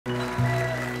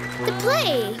The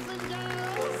play.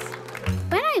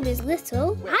 When I was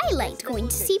little, I liked going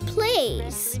to see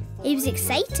plays. It was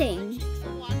exciting.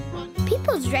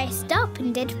 People dressed up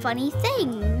and did funny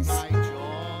things.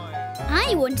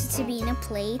 I wanted to be in a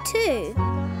play too.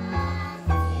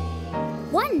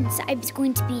 Once I was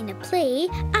going to be in a play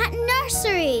at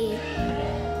nursery.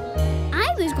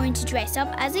 I was going to dress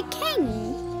up as a king.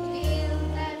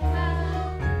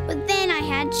 But then I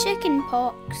had chicken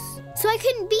pox, so I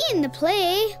couldn't be in the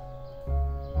play.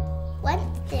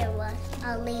 Once there was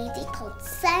a lady called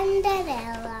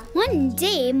Cinderella. One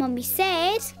day, Mummy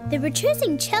said they were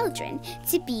choosing children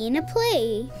to be in a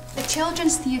play. The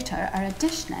Children's Theatre are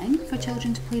auditioning for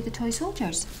children to play the toy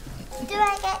soldiers. Do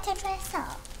I get to dress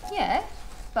up? Yeah,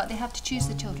 but they have to choose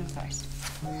the children first.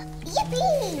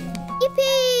 Yippee!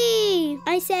 Yippee!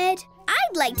 I said,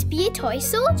 I'd like to be a toy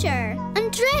soldier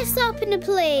and dress up in a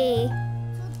play.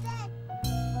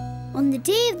 On the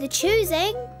day of the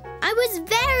choosing, I was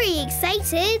very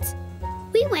excited.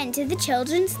 We went to the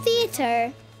Children's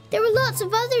Theatre. There were lots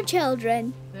of other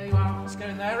children. There you are. Let's go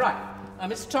in there. Right.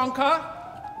 Mr. Tonka.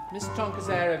 Mr. Tonka's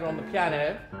there over on the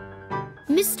piano.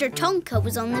 Mr. Tonka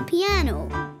was on the piano.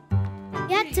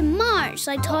 We had to march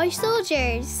like toy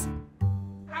soldiers.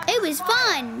 It was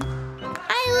fun.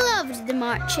 I loved the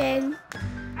marching.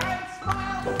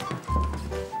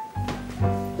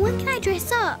 When can I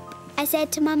dress up? I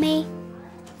said to Mummy.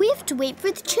 We have to wait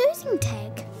for the choosing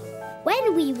tag.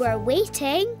 When we were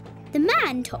waiting, the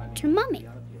man talked to Mummy,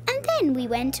 and then we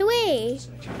went away.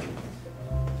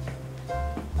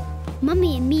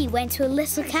 Mummy and me went to a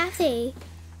little cafe.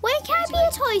 When can I be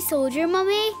a toy soldier,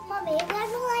 Mummy? Mummy, when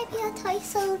will I be a toy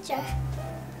soldier?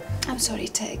 I'm sorry,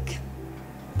 Tig,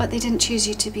 but they didn't choose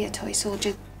you to be a toy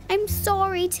soldier. I'm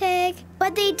sorry, Tig,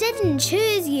 but they didn't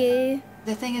choose you.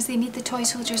 The thing is, they need the toy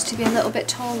soldiers to be a little bit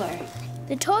taller.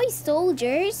 The toy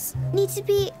soldiers need to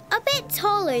be a bit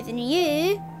taller than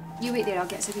you. You wait there, I'll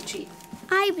get us a good treat.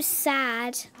 I was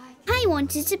sad. I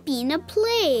wanted to be in a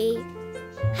play.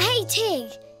 Hey,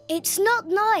 Tig, it's not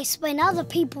nice when other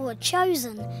people are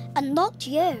chosen and not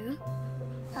you.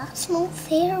 That's not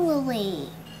fair, Wolly.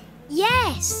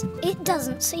 Yes, it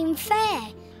doesn't seem fair.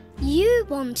 You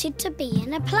wanted to be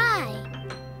in a play.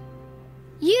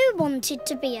 You wanted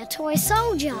to be a toy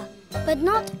soldier, but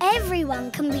not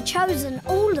everyone can be chosen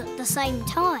all at the same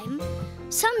time.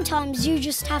 Sometimes you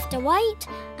just have to wait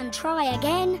and try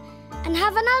again and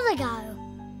have another go.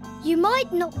 You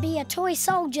might not be a toy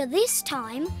soldier this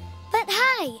time, but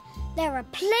hey, there are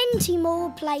plenty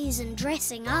more plays and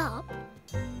dressing up.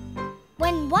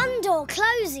 When one door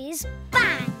closes,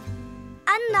 bang!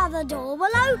 Another door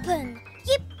will open.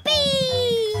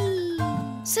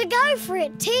 Yippee! So go for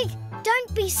it, Tig.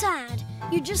 Don't be sad.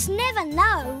 You just never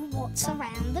know what's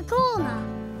around the corner.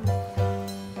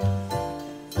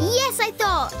 Yes, I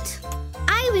thought.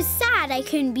 I was sad I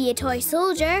couldn't be a toy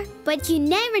soldier, but you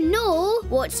never know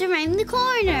what's around the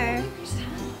corner.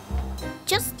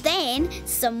 Just then,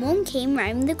 someone came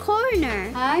round the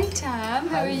corner. Hi, Tam.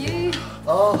 How are you?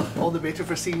 Oh, all the better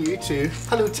for seeing you too.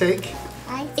 Hello, Tig.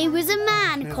 It was a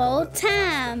man called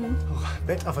Tam. Oh,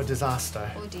 bit of a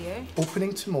disaster. Oh, dear.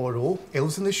 Opening tomorrow,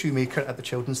 Elves and the Shoemaker at the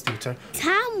Children's Theatre.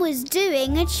 Tam was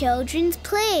doing a children's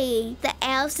play, The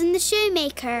Elves and the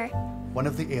Shoemaker. One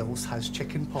of the elves has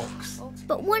chicken pox.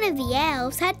 But one of the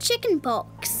elves had chicken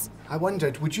pox. I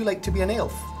wondered, would you like to be an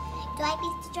elf? Do I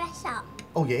need to dress up?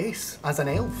 Oh yes, as an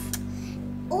elf.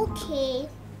 Okay.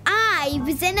 I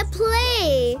was in a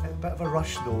play. A bit of a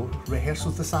rush though.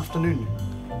 Rehearsals this afternoon.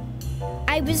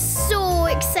 I was so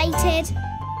excited.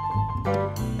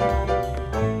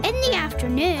 In the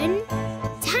afternoon,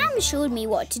 Tam showed me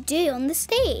what to do on the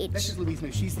stage. This is Louise now.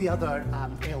 She's the other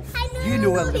elf. I know You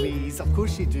know her, Louise. Louise. Of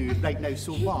course you do. Right now,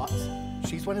 so what?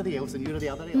 She's one of the elves and you're the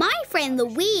other elf. My friend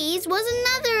Louise was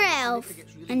another elf,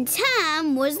 and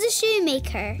Tam was the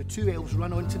shoemaker. The two elves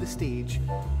run onto the stage.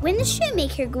 When the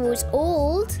shoemaker grows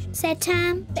old, said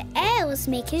Tam, the elves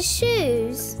make his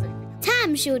shoes.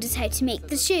 Tam showed us how to make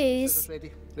the shoes.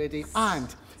 Ready, ready,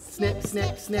 and snip,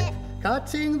 snip, snip.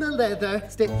 Cutting the leather,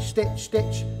 stitch, stitch,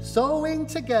 stitch. Sewing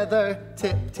together,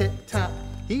 tip, tip, tap.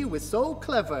 He was so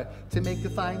clever to make a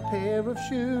fine pair of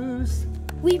shoes.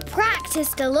 We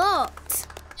practiced a lot.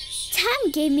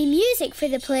 Tam gave me music for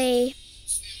the play.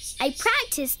 I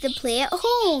practiced the play at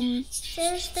home.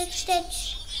 Stitch, stitch,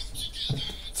 stitch.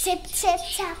 Tip, tip,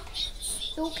 tap.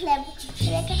 So clever to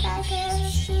make a fine pair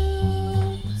of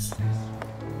shoes.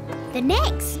 The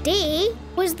next day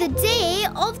was the day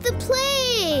of the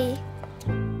play.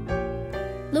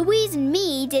 Louise and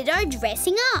me did our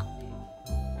dressing up.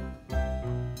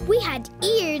 We had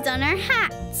ears on our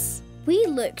hats. We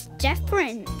looked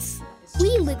different.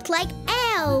 We looked like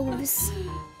elves.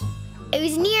 It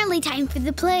was nearly time for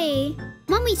the play.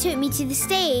 Mummy took me to the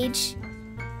stage.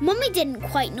 Mummy didn't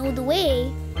quite know the way.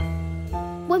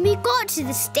 When we got to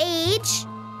the stage,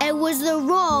 it was the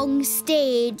wrong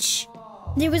stage.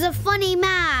 There was a funny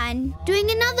man doing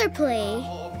another play.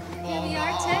 Here we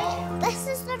are, Ted. This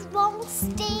is the wrong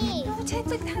stage. No, Ted,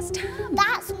 look, that's Tam.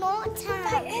 That's not Tam.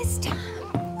 That is Tam.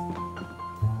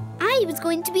 I was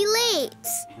going to be late.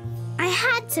 I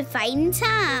had to find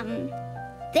Tam.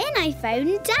 Then I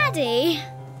found Daddy.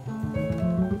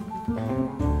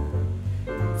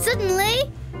 Suddenly,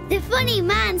 the funny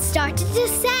man started to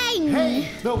sing. Hey,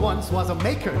 there once was a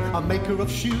maker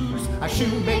of shoes, a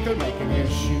shoemaker making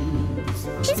his shoes.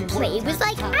 His play was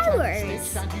like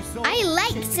ours. I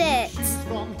liked it.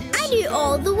 I knew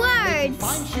all the words.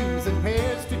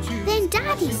 Then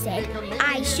Daddy said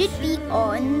I should be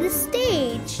on the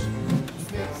stage.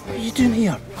 What are you doing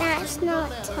here? That's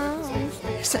not Tam.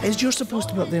 Yes, it is. You're supposed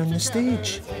to be up there on the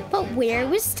stage. But where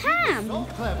was Tam?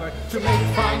 Clever to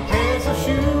make fine pairs of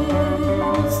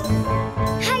shoes.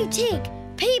 Hey, Tig,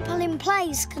 people in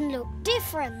plays can look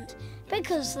different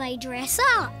because they dress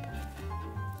up.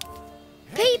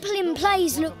 People in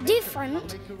plays look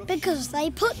different because they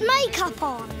put makeup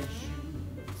on.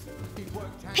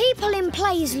 People in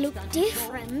plays look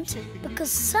different because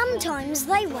sometimes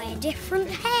they wear different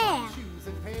hair.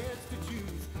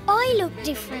 I look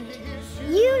different,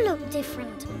 you look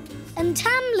different, and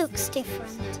Tam looks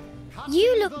different.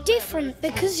 You look different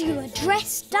because you are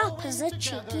dressed up as a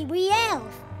cheeky wee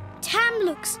elf. Tam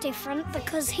looks different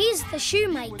because he's the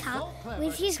shoemaker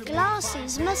with his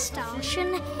glasses, moustache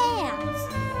and hair.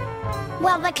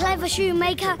 Well, the clever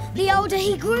shoemaker, the older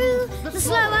he grew, the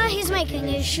slower he's making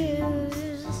his shoes.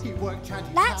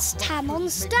 That's Tam on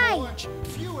stage.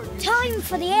 Time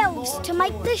for the elves to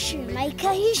make the shoemaker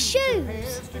his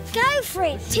shoes. Go for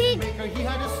it, Tig.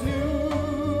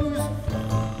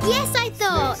 Yes, I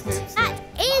thought. That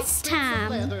is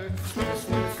Tam.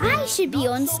 I should be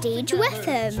on stage with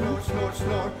him.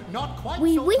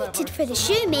 We waited for the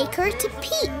shoemaker to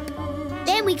peep.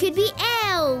 Then we could be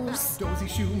elves. Dozy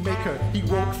shoemaker, he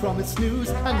woke from his snooze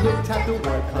and looked at the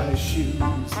work on his shoes.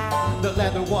 The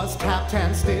leather was tapped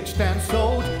and stitched and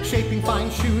sewed, shaping fine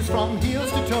shoes from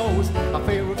heels to toes. A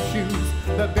pair of shoes,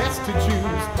 the best to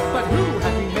choose. But who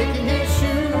had been making his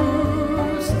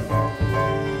shoes?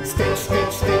 Stitch,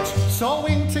 stitch, stitch,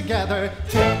 sewing together.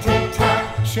 Tick, tick,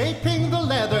 tap, shaping the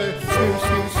leather. Snooze,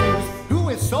 snooze, snooze. Who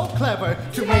is so clever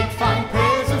to make fine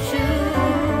pairs of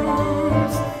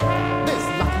shoes? This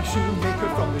lucky shoemaker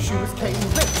from the shoes came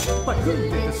rich. But who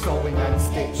did the sewing and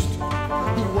stitched?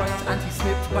 He worked and he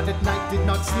snipped, but at night did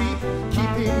not sleep.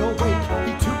 Keeping awake,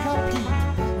 he took a peep.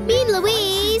 Me and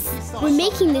Louise were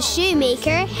making the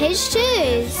shoemaker his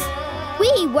shoes.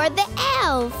 We were the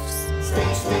elves.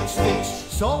 Stitch, stitch, stitch,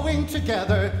 sewing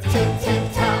together. Tip,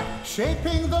 tip, tap,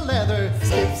 shaping the leather.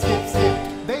 Skip, skip, skip,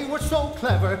 they were so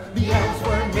clever. The elves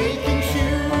were making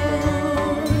shoes.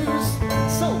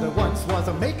 So there once was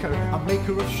a maker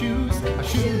of shoes, a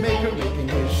shoemaker making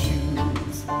his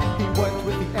shoes. He worked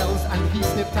with the elves and he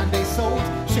snipped and they sewed,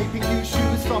 shaping new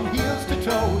shoes from heels to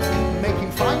toes,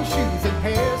 making fine shoes and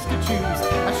pairs to choose.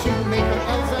 A shoemaker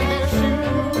elves and their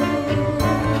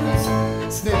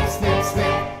shoes. Snip, snip,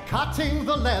 snip, cutting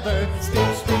the leather.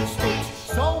 Stitch, stitch, stitch,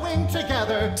 sewing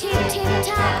together. Tip, tip,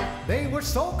 tap. They were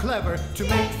so clever to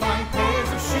make fine pairs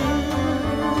of shoes.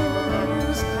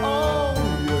 Oh,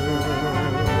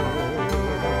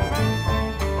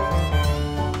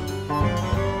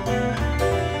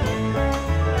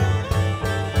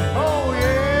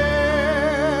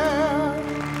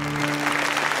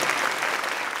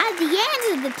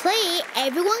 The play,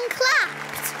 everyone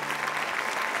clapped.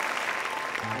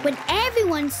 When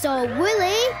everyone saw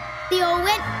Wolly, they all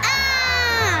went,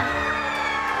 ah!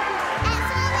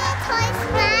 It's only a toy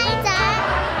spider.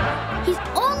 He's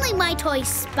only my toy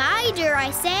spider, I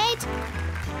said.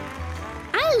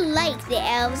 I like the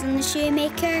elves and the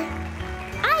shoemaker.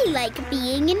 I like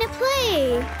being in a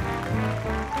play.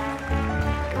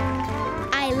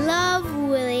 I love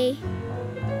Wolly.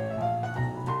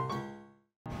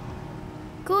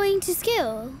 Going to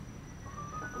school.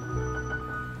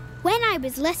 When I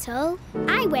was little,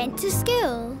 I went to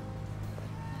school.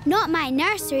 Not my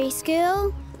nursery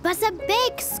school, but a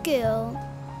big school.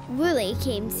 Wolly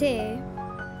came too.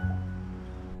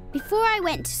 Before I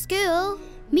went to school,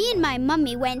 me and my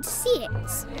mummy went to see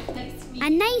it. A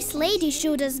nice lady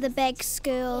showed us the big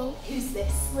school. Who's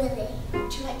this? Wolly.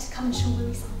 Would you like to come and show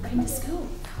Wolly something to school?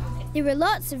 There were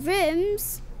lots of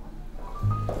rooms.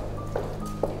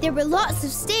 There were lots of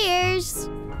stairs.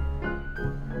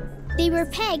 There were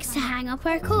pegs to hang up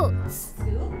our coats.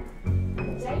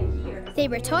 Down here. They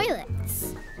were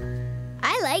toilets.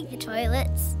 I like the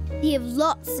toilets. They have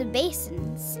lots of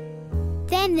basins.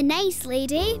 Then the nice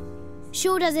lady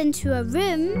showed us into a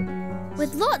room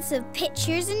with lots of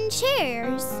pictures and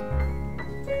chairs.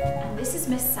 And this is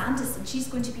Miss Sanderson. She's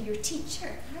going to be your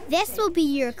teacher. This will be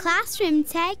your classroom,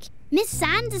 Tig. Miss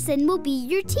Sanderson will be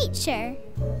your teacher.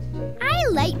 I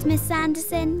liked Miss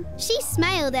Sanderson. She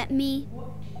smiled at me.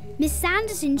 Miss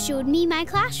Sanderson showed me my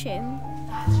classroom.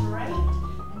 That's right.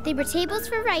 There were tables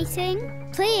for writing,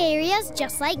 play areas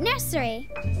just like nursery.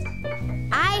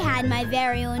 I had my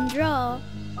very own draw.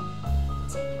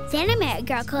 Then I met a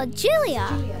girl called Julia.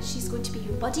 Julia, she's going to be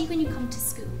your buddy when you come to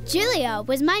school. Julia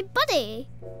was my buddy.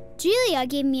 Julia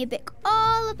gave me a book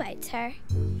all about her.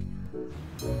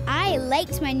 I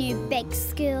liked my new big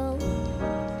school.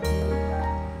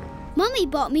 Mummy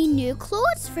bought me new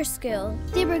clothes for school.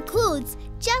 They were clothes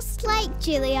just like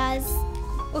Julia's.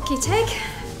 OK, Tig.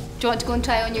 Do you want to go and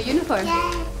try on your uniform?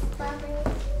 Yes, Mommy.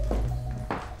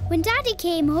 When Daddy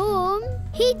came home,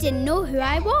 he didn't know who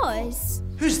I was.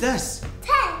 Who's this?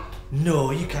 Tig.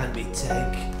 No, you can't be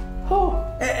Tig. Oh,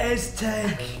 It is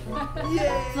Tig.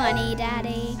 Yay! Funny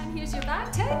Daddy. And here's your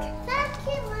bag, Tig. Thank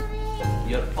you,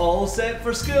 Mommy. You're all set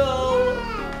for school.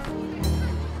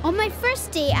 On my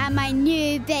first day at my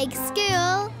new big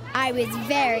school, I was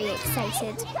very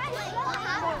excited.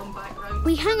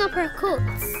 We hung up our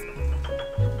coats.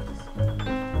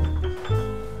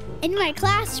 In my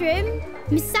classroom,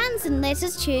 Miss Sanderson let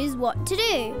us choose what to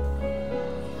do.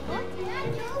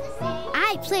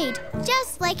 I played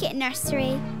just like at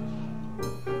nursery.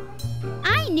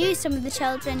 I knew some of the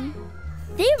children.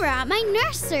 They were at my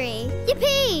nursery.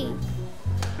 Yippee!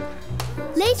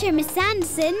 Later, Miss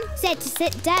Sanderson said to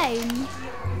sit down.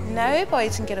 Now,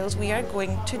 boys and girls, we are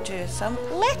going to do some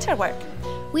letter work.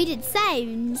 We did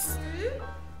sounds.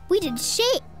 We did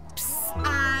shapes.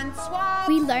 And swap.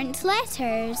 We learnt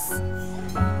letters.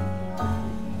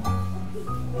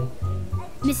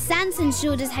 Miss Sanderson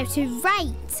showed us how to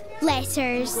write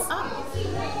letters.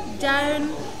 Down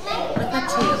with a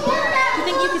tail. Do you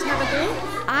think you could have a go?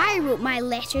 I wrote my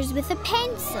letters with a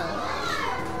pencil.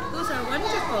 Those are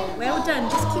wonderful. Well done.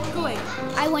 Just keep going.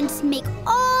 I wanted to make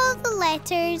all the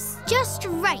letters just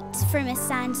right for Miss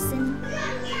Sanderson.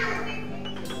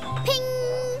 Ping!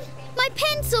 My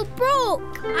pencil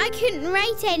broke. I couldn't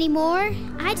write anymore.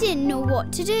 I didn't know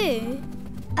what to do.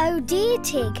 Oh dear,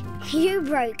 Tig, you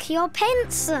broke your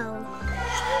pencil.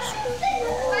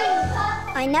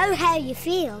 I know how you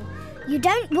feel. You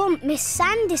don't want Miss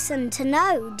Sanderson to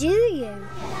know, do you?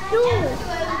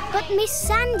 No, but Miss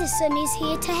Sanderson is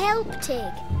here to help,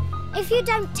 Tig. If you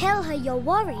don't tell her your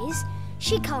worries,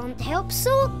 she can't help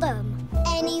sort them.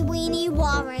 Any weeny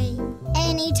worry,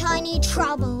 any tiny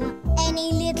trouble,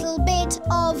 any little bit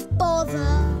of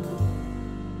bother.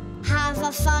 Have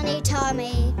a funny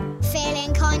tummy,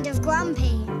 feeling kind of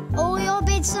grumpy. All your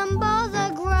bits and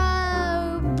bother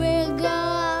grow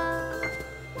bigger.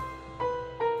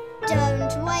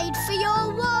 Don't wait for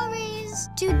your worries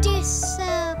to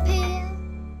disappear.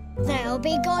 They'll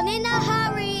be gone in a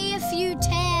hurry if you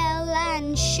tell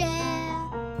and share.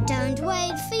 Don't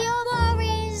wait for your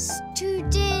worries to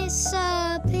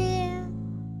disappear.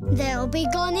 They'll be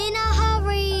gone in a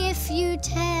hurry if you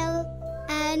tell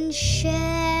and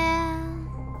share.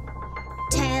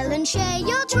 Tell and share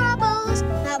your troubles,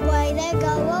 that way they go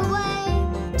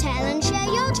away. Tell and share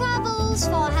your troubles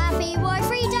for happy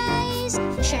worry-free days.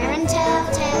 Share and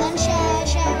share, share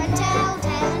and tell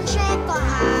and share for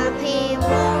happy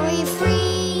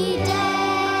worry-free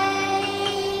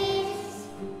days.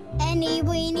 Any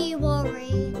weeny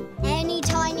worry, any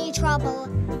tiny trouble,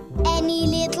 any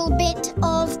little bit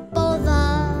of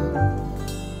bother.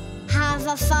 Have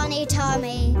a funny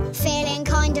tummy, feeling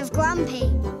kind of grumpy.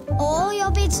 All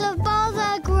your bits of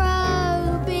bother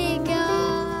grow bigger.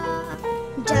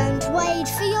 Don't wait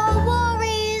for your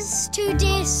worries to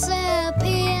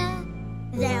disappear.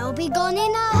 They'll be gone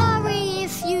in a hurry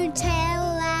if you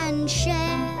tell and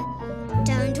share.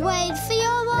 Don't wait for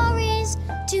your worries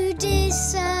to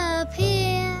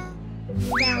disappear.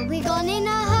 They'll be gone in a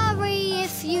hurry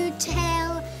if you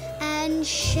tell and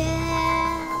share.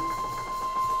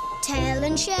 Tell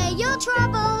and share your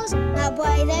troubles, that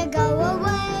way they go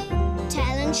away.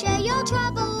 Tell and share your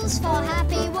troubles for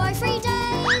happy worry-free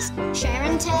days. Share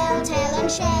and tell and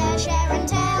share, share and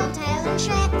tell and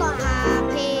share for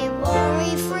happy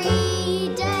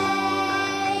worry-free days.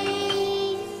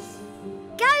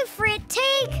 Go for it,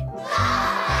 Tig!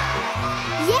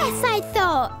 Yes, I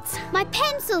thought. My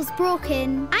pencil's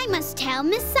broken. I must tell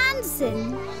Miss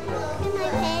Sanderson. My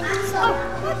pencil. Oh,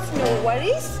 that's no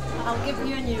worries. I'll give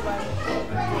you a new one.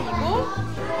 There you go.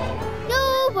 No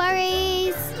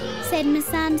worries, said said Miss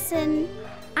Sanderson,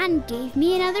 and gave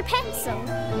me another pencil.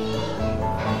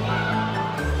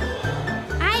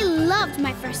 I loved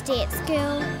my first day at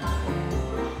school.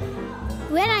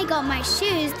 When I got my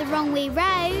shoes the wrong way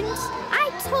round, I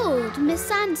told Miss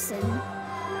Sanderson.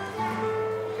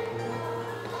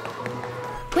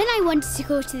 When I wanted to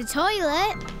go to the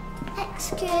toilet...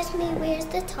 Excuse me, where's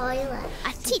the toilet?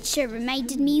 A teacher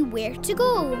reminded me where to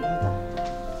go.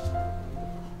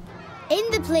 In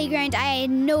the playground, I had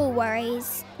no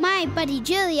worries. My buddy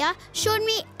Julia showed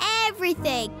me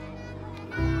everything.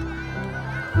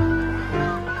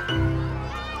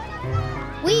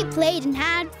 We played and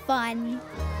had fun.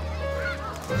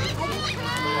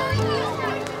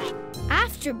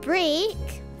 After break,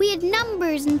 we had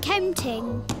numbers and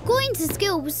counting. Going to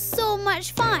school was so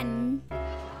much fun.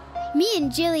 Me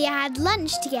and Julia had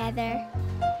lunch together.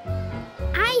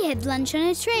 I had lunch on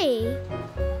a tray.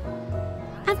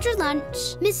 After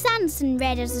lunch, Miss Sanderson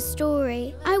read us a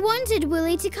story. I wanted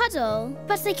Wolly to cuddle,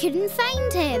 but I couldn't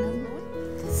find him.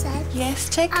 Yes,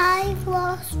 Tig? I've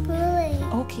lost Wolly.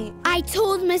 Okay. I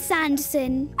told Miss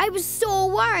Sanderson. I was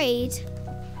so worried.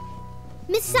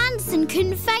 Miss Sanderson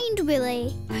couldn't find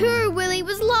Wolly. Poor Wolly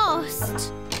was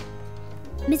lost.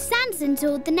 Miss Sanderson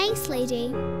told the nice lady.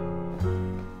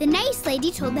 The nice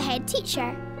lady told the head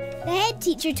teacher. The head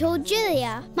teacher told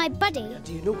Julia, my buddy.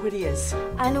 Do you know where he is?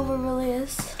 I know where Wolly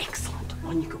is. Excellent.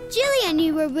 On you go. Julia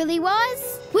knew where Wolly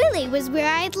was. Wolly was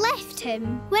where I had left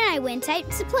him when I went out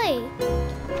to play.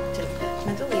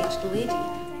 Middle-aged lady.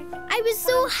 I was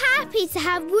so happy to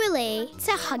have Wolly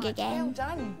to hug again.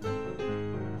 Done.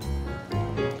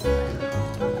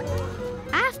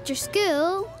 After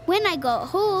school, when I got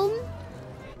home,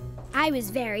 I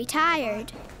was very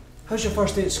tired. How's your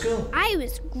first day at school? I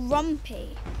was grumpy.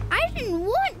 I didn't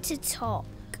want to talk.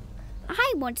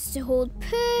 I wanted to hold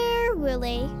poor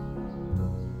Wolly.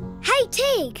 Hey,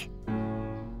 Tig!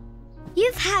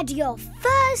 You've had your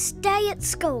first day at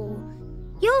school.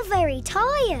 You're very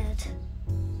tired.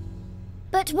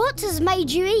 But what has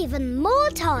made you even more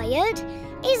tired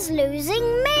is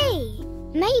losing me.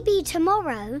 Maybe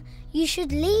tomorrow you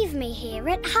should leave me here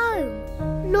at home.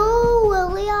 No,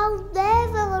 Wolly, I'll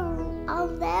never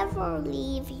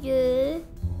leave you.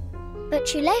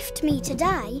 But you left me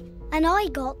today and I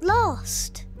got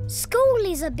lost. School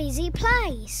is a busy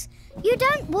place. You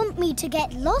don't want me to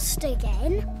get lost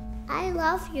again. I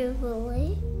love you,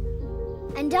 Wolly.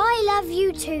 And I love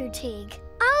you too, Tig.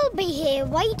 I'll be here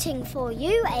waiting for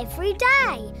you every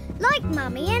day, like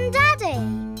Mummy and Daddy.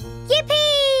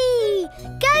 Yippee!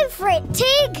 Go for it,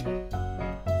 Tig!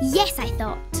 Yes, I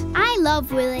thought. I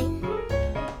love Wolly.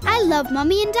 I love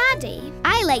Mummy and Daddy.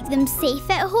 I like them safe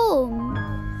at home.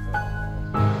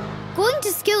 Going to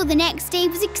school the next day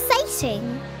was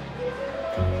exciting.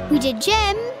 We did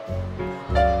gym.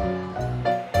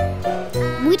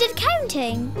 We did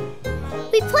counting.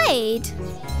 We played.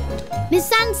 Miss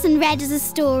Sanderson read us a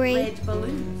story. Red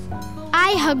balloons.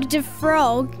 I hugged a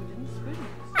frog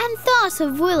and thought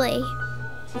of Wolly.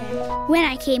 When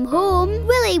I came home,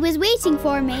 Wolly was waiting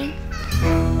for me.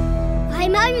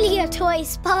 I'm only a toy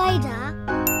spider.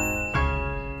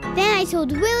 Then I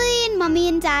told Wolly and Mummy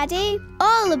and Daddy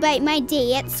all about my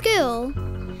day at school.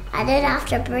 And then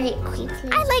after break, quickly.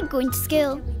 I like going to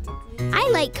school. I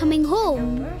like coming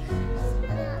home.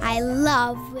 I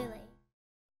love Wolly.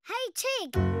 Hey,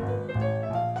 Tig,